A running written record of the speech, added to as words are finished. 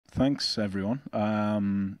thanks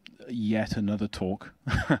everyone. Yet another talk.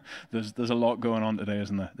 There's a lot going on today,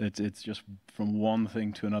 isn't there? It's just from one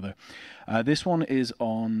thing to another. This one is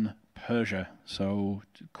on Pyrsia. So,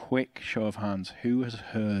 quick show of hands. Who has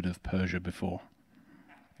heard of Pyrsia before?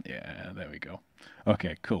 Yeah, there we go.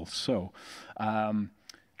 Okay, cool. So,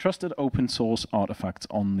 trusted open source artifacts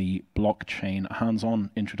on the blockchain.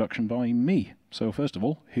 Hands-on introduction by me. So first of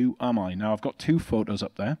all, who am I? Now I've got two photos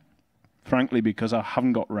up there. Frankly, because I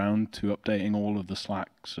haven't got round to updating all of the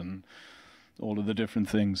Slacks and all of the different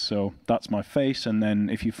things. So that's my face, and then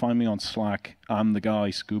if you find me on Slack, I'm the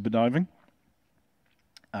guy scuba diving.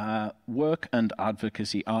 Work and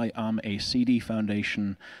advocacy. I am a CD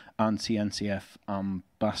Foundation and CNCF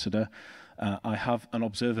ambassador. I have an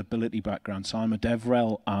observability background, so I'm a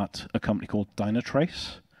DevRel at a company called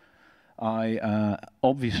Dynatrace. I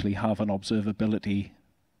obviously have an observability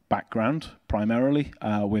background primarily,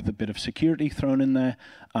 with a bit of security thrown in there,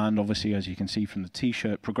 and obviously, as you can see from the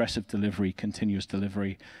T-shirt, progressive delivery, continuous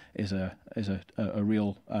delivery is a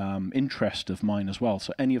real interest of mine as well.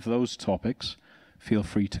 So any of those topics, feel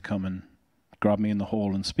free to come and grab me in the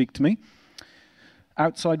hall and speak to me.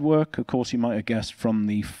 Outside work, of course, you might have guessed from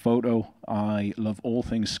the photo, I love all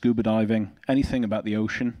things scuba diving, anything about the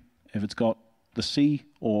ocean. If it's got the sea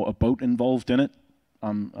or a boat involved in it,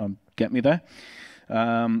 get me there.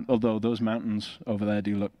 Although those mountains over there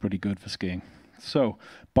do look pretty good for skiing. So,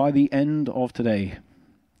 by the end of today,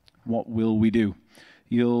 what will we do?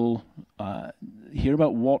 You'll hear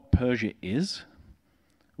about what Pyrsia is,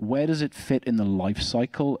 where does it fit in the life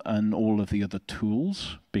cycle and all of the other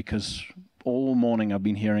tools, because all morning I've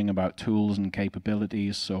been hearing about tools and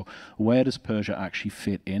capabilities, so where does Pyrsia actually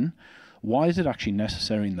fit in? Why is it actually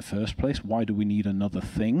necessary in the first place? Why do we need another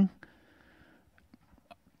thing?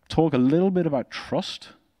 Talk a little bit about trust,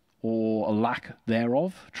 or a lack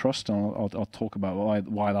thereof. Trust, and I'll talk about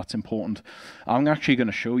why that's important. I'm actually going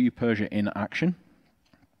to show you Pyrsia in action,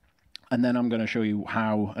 and then I'm going to show you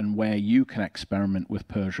how and where you can experiment with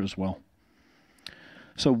Pyrsia as well.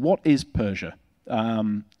 So what is Pyrsia?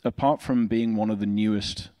 Apart from being one of the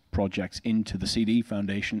newest projects into the CD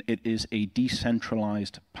Foundation, it is a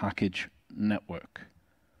decentralized package network.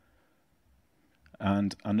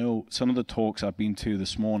 And I know some of the talks I've been to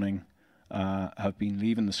this morning have been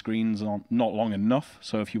leaving the screens on not long enough.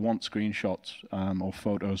 So if you want screenshots or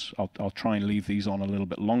photos, I'll try and leave these on a little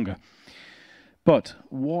bit longer. But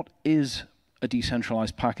what is a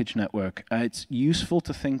decentralized package network? It's useful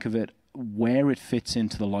to think of it where it fits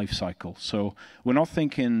into the life cycle. So we're not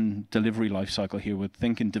thinking delivery life cycle here, we're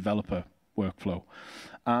thinking developer workflow.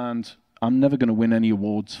 And I'm never going to win any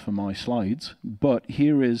awards for my slides, but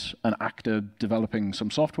here is an actor developing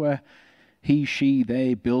some software. He, she,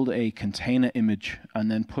 they build a container image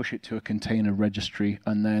and then push it to a container registry.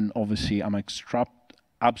 And then obviously I'm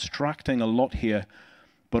abstracting a lot here,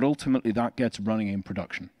 but ultimately that gets running in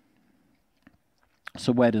production.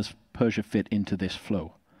 So where does Pyrsia fit into this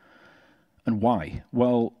flow? And why?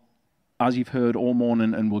 Well, as you've heard all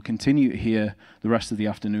morning and will continue to hear the rest of the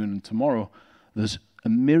afternoon and tomorrow, there's a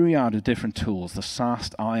myriad of different tools. The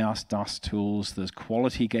SAST, IAST, DAST tools. There's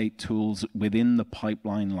quality gate tools within the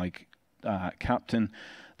pipeline like Captain.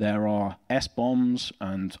 There are SBOMs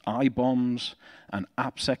and IBOMs and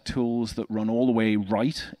AppSec tools that run all the way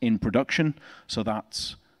right in production. So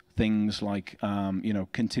that's things like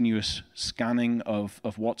continuous scanning of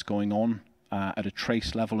what's going on at a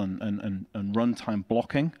trace level and runtime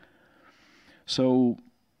blocking. So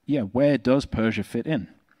yeah, where does Pyrsia fit in?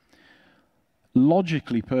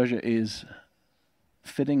 Logically, Pyrsia is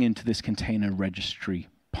fitting into this container registry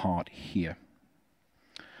part here.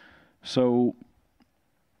 So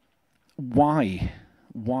why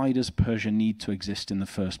does Pyrsia need to exist in the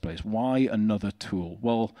first place? Why another tool?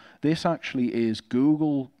 Well, this actually is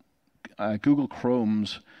Google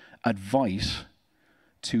Chrome's advice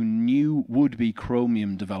to new would-be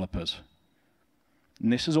Chromium developers.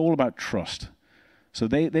 And this is all about trust. So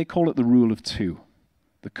they call it the rule of two.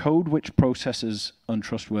 The code which processes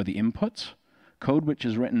untrustworthy inputs, code which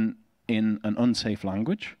is written in an unsafe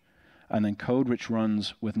language, and then code which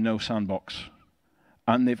runs with no sandbox.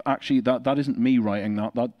 And they've actually, that isn't me writing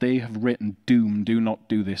that they have written doom, do not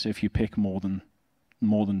do this if you pick more than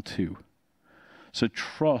two. So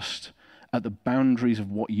trust at the boundaries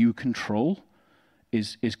of what you control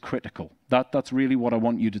is critical. That's really what I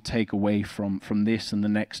want you to take away from this and the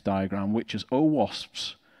next diagram, which is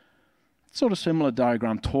OWASP's sort of similar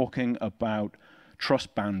diagram talking about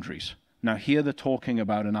trust boundaries. Now here they're talking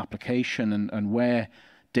about an application and where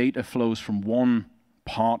data flows from one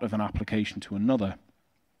part of an application to another.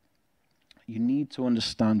 You need to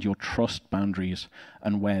understand your trust boundaries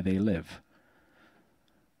and where they live.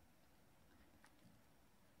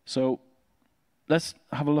 So let's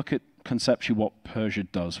have a look at conceptually what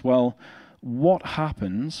Pyrsia does. Well, what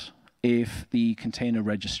happens if the container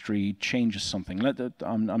registry changes something?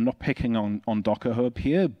 I'm not picking on Docker Hub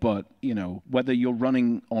here, but whether you're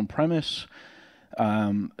running on premise,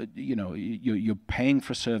 you're paying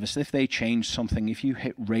for service. If they change something, if you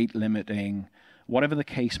hit rate limiting, whatever the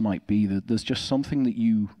case might be, that there's just something that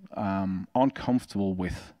you aren't comfortable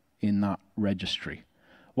with in that registry.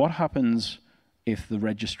 What happens if the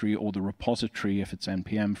registry or the repository, if it's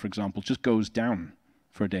NPM, for example, just goes down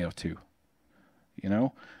for a day or two?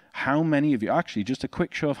 How many of you, actually, just a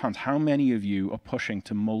quick show of hands, how many of you are pushing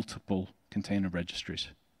to multiple container registries?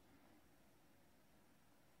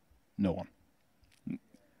 No one.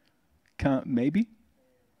 Maybe?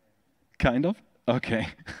 Kind of? Okay.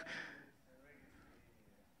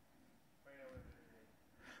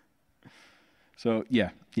 So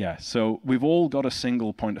yeah. So we've all got a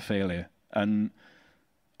single point of failure, and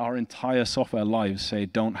our entire software lives say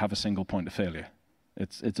don't have a single point of failure.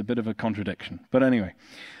 It's a bit of a contradiction. But anyway,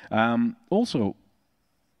 also,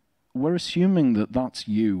 we're assuming that that's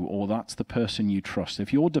you or that's the person you trust.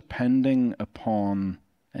 If you're depending upon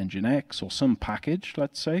Nginx or some package,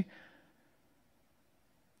 let's say,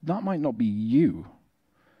 that might not be you.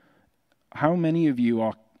 How many of you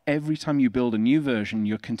are, every time you build a new version,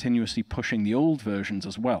 you're continuously pushing the old versions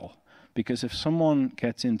as well? Because if someone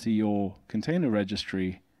gets into your container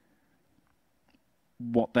registry,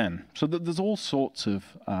 what then? So there's all sorts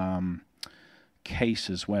of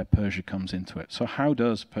cases where Pyrsia comes into it. So how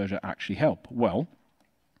does Pyrsia actually help? Well,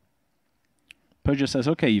 Pyrsia says,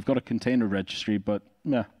 okay, you've got a container registry, but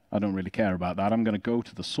I don't really care about that. I'm going to go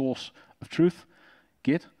to the source of truth,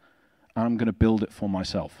 Git, and I'm going to build it for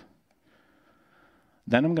myself.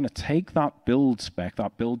 Then I'm going to take that build spec,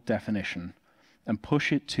 that build definition, and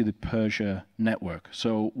push it to the Pyrsia network.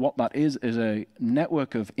 So what that is a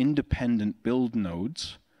network of independent build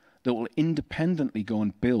nodes that will independently go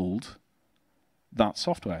and build that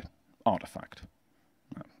software artifact,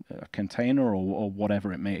 a container or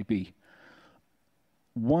whatever it may be.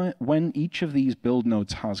 When each of these build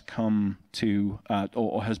nodes has come to,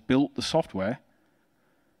 or has built the software,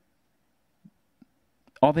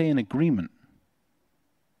 are they in agreement?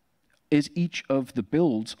 Is each of the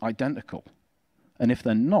builds identical? And if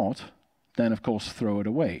they're not, then of course throw it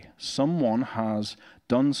away. Someone has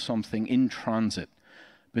done something in transit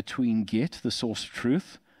between Git, the source of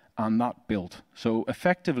truth, and that build. So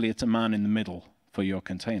effectively it's a man in the middle for your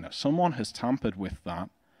container. Someone has tampered with that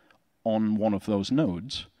on one of those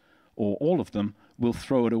nodes, or all of them, will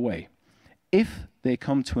throw it away. If they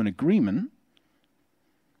come to an agreement,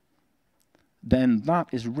 then that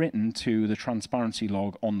is written to the transparency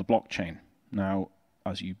log on the blockchain. Now,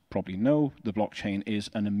 as you probably know, the blockchain is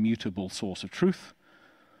an immutable source of truth.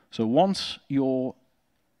 So once your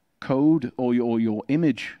code or your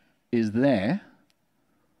image is there,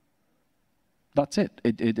 that's it.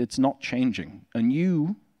 It's not changing. And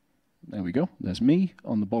you, there we go, there's me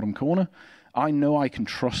on the bottom corner. I know I can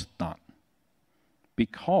trust that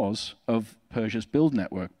because of Pyrsia's build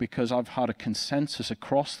network, because I've had a consensus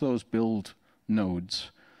across those build nodes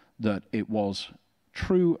that it was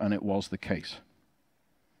true and it was the case.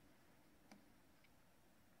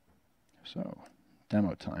 So,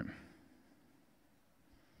 demo time.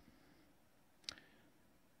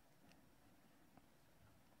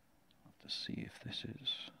 I'll have to see if this is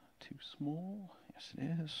too small. Yes,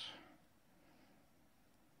 it is.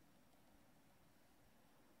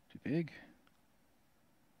 Too big.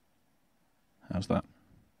 How's that?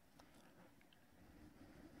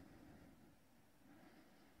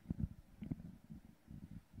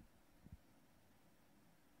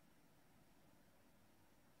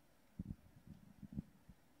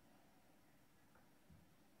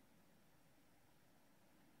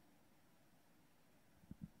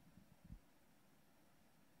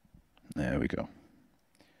 There we go.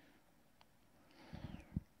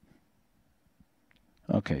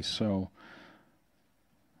 Okay, so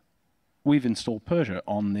we've installed Pyrsia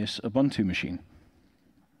on this Ubuntu machine.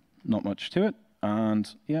 Not much to it,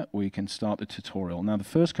 and yeah, we can start the tutorial. Now the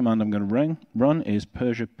first command I'm going to run is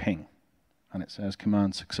Pyrsia ping, and it says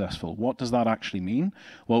command successful. What does that actually mean?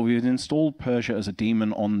 Well, we've installed Pyrsia as a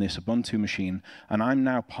daemon on this Ubuntu machine, and I'm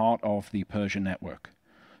now part of the Pyrsia network.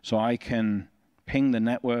 So I can ping the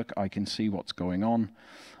network, I can see what's going on,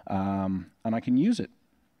 and I can use it.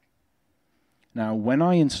 Now, when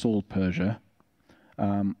I installed Pyrsia,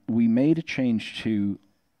 we made a change to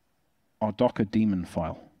our Docker daemon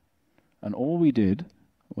file. And all we did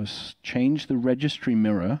was change the registry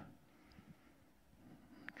mirror,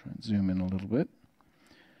 try and zoom in a little bit,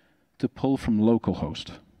 to pull from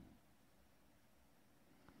localhost.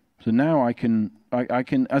 So now I can,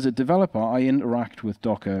 as a developer, I interact with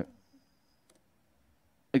Docker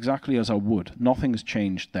exactly as I would. Nothing has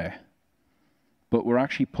changed there. But we're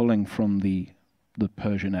actually pulling from the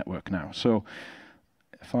Pyrsia network now. So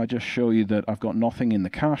if I just show you that I've got nothing in the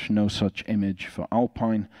cache, no such image for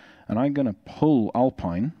Alpine, and I'm going to pull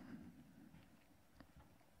Alpine,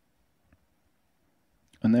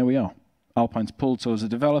 and there we are. Alpine's pulled. So as a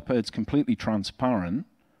developer, it's completely transparent,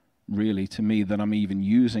 really, to me that I'm even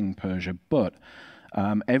using Pyrsia, but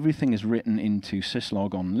everything is written into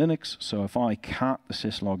syslog on Linux. So if I cat the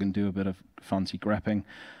syslog and do a bit of fancy grepping,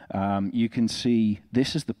 you can see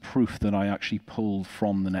this is the proof that I actually pulled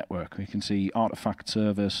from the network. You can see artifact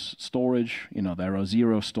service storage. You know, there are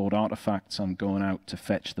 0 stored artifacts. I'm going out to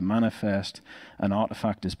fetch the manifest. An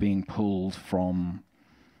artifact is being pulled from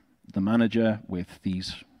the manager with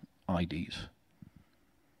these IDs.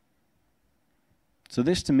 So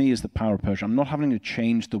this, to me, is the power of Pyrsia. I'm not having to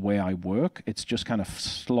change the way I work. It's just kind of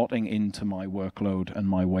slotting into my workload and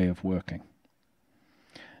my way of working.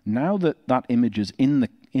 Now that that image is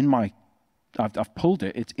I've pulled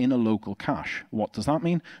it, it's in a local cache. What does that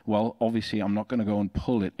mean? Well, obviously, I'm not going to go and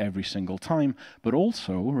pull it every single time, but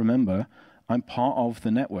also, remember, I'm part of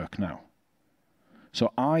the network now.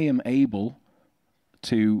 So I am able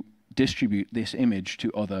to distribute this image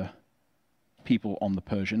to other people on the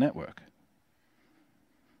Pyrsia network.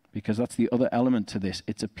 Because that's the other element to this.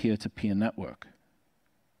 It's a peer-to-peer network.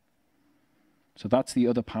 So that's the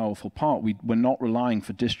other powerful part. We're not relying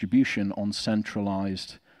for distribution on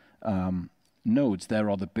centralized nodes. There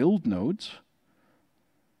are the build nodes,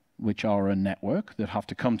 which are a network that have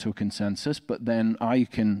to come to a consensus, but then I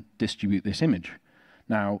can distribute this image.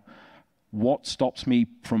 Now, what stops me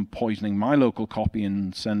from poisoning my local copy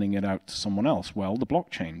and sending it out to someone else? Well, the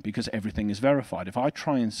blockchain, because everything is verified. If I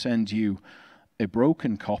try and send you a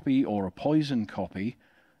broken copy or a poison copy,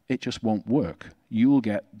 it just won't work. You'll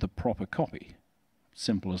get the proper copy.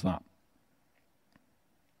 Simple as that.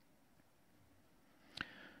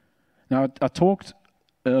 Now, I talked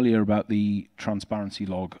earlier about the transparency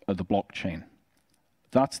log of the blockchain.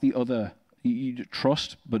 That's the other. You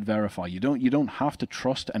trust but verify. You don't have to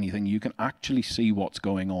trust anything. You can actually see what's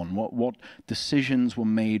going on, what decisions were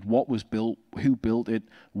made, what was built, who built it,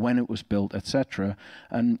 when it was built, etc.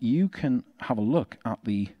 And you can have a look at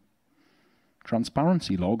the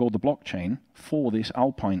transparency log or the blockchain for this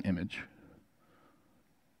Alpine image.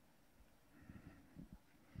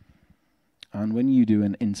 And when you do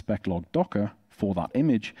an inspect log Docker for that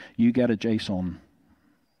image, you get a JSON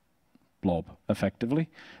blob, effectively,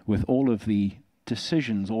 with all of the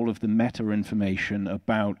decisions, all of the meta information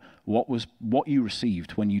about what you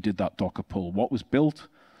received when you did that Docker pull, what was built,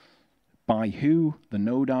 by who, the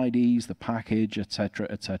node IDs, the package, etc.,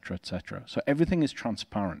 etc., etc. So everything is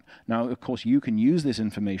transparent. Now, of course, you can use this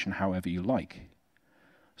information however you like.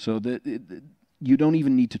 So you don't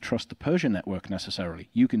even need to trust the Pyrsia network necessarily.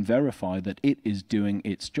 You can verify that it is doing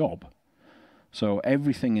its job. So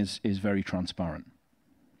everything is very transparent.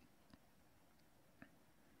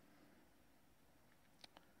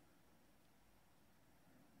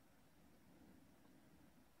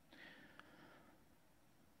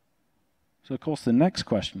 So, of course, the next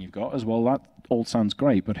question you've got is, well, that all sounds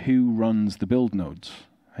great, but who runs the build nodes?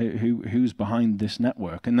 Who's behind this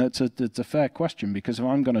network? And it's a fair question, because if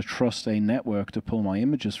I'm going to trust a network to pull my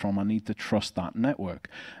images from, I need to trust that network.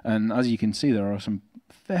 And as you can see, there are some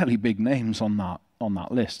fairly big names on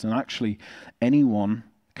that list. And actually, anyone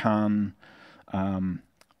can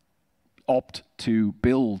opt to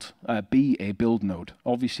be a build node.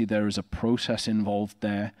 Obviously, there is a process involved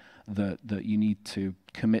there that you need to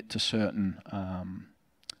commit to certain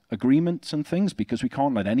agreements and things, because we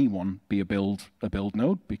can't let anyone be a build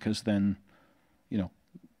node, because then,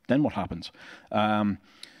 then what happens? But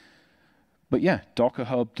yeah, Docker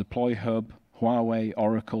Hub, Deploy Hub, Huawei,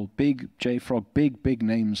 Oracle, big JFrog, big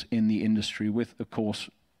names in the industry. With, of course,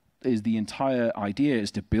 is the entire idea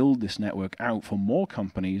is to build this network out for more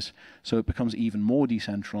companies, so it becomes even more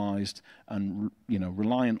decentralized and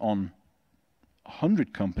reliant on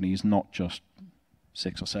 100 companies, not just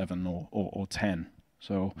 6 or 7 or 10.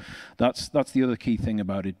 So that's the other key thing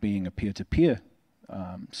about it being a peer-to-peer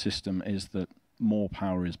system, is that more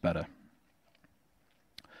power is better.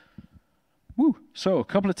 Woo! So a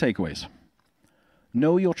couple of takeaways.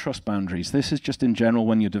 Know your trust boundaries. This is just in general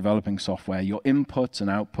when you're developing software. Your inputs and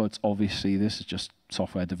outputs, obviously, this is just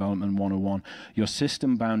software development 101. Your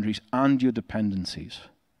system boundaries and your dependencies.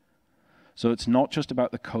 So it's not just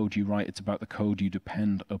about the code you write, it's about the code you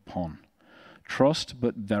depend upon. Trust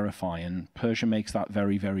but verify, and Pyrsia makes that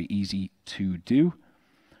very, very easy to do.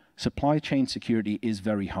 supply chain security is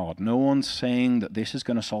very hard. No one's saying that this is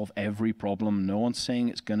going to solve every problem. No one's saying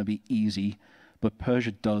it's going to be easy, but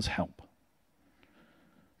Pyrsia does help.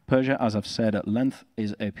 Pyrsia, as I've said at length,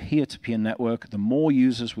 is a peer-to-peer network. The more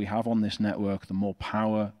users we have on this network, the more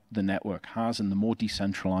power the network has and the more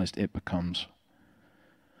decentralized it becomes.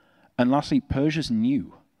 And lastly, Pyrsia's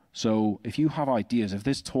new. So if you have ideas, if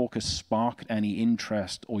this talk has sparked any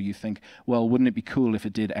interest, or you think, well, wouldn't it be cool if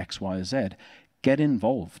it did X, Y, or Z, get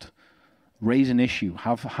involved. Raise an issue.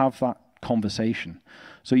 Have that conversation.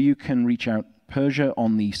 So you can reach out Pyrsia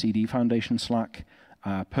on the CD Foundation Slack.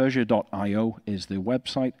 Pyrsia.io is the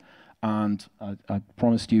website. And I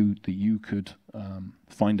promised you that you could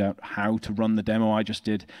find out how to run the demo I just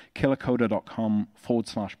did.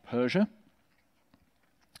 killercoder.com/Pyrsia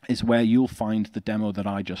is where you'll find the demo that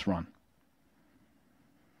I just ran.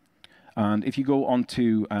 And if you go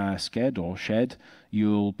onto Sked or Shed,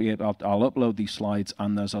 you'll be able, I'll upload these slides,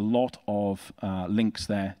 and there's a lot of links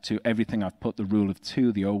there to everything I've put, the rule of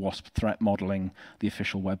two, the OWASP threat modeling, the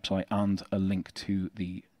official website, and a link to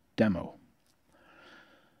the demo.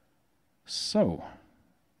 So,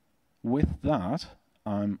 with that,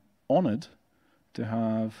 I'm honored to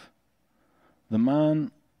have the man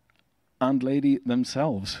and lady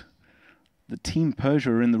themselves, the Team Pyrsia,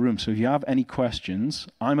 are in the room. So if you have any questions,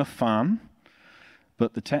 I'm a fan,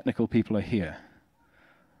 but the technical people are here.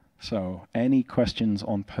 So any questions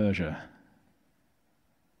on Pyrsia?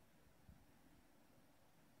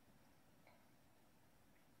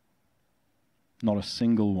 Not a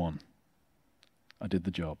single one. I did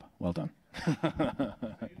the job. Well done.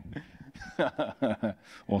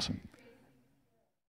 Awesome.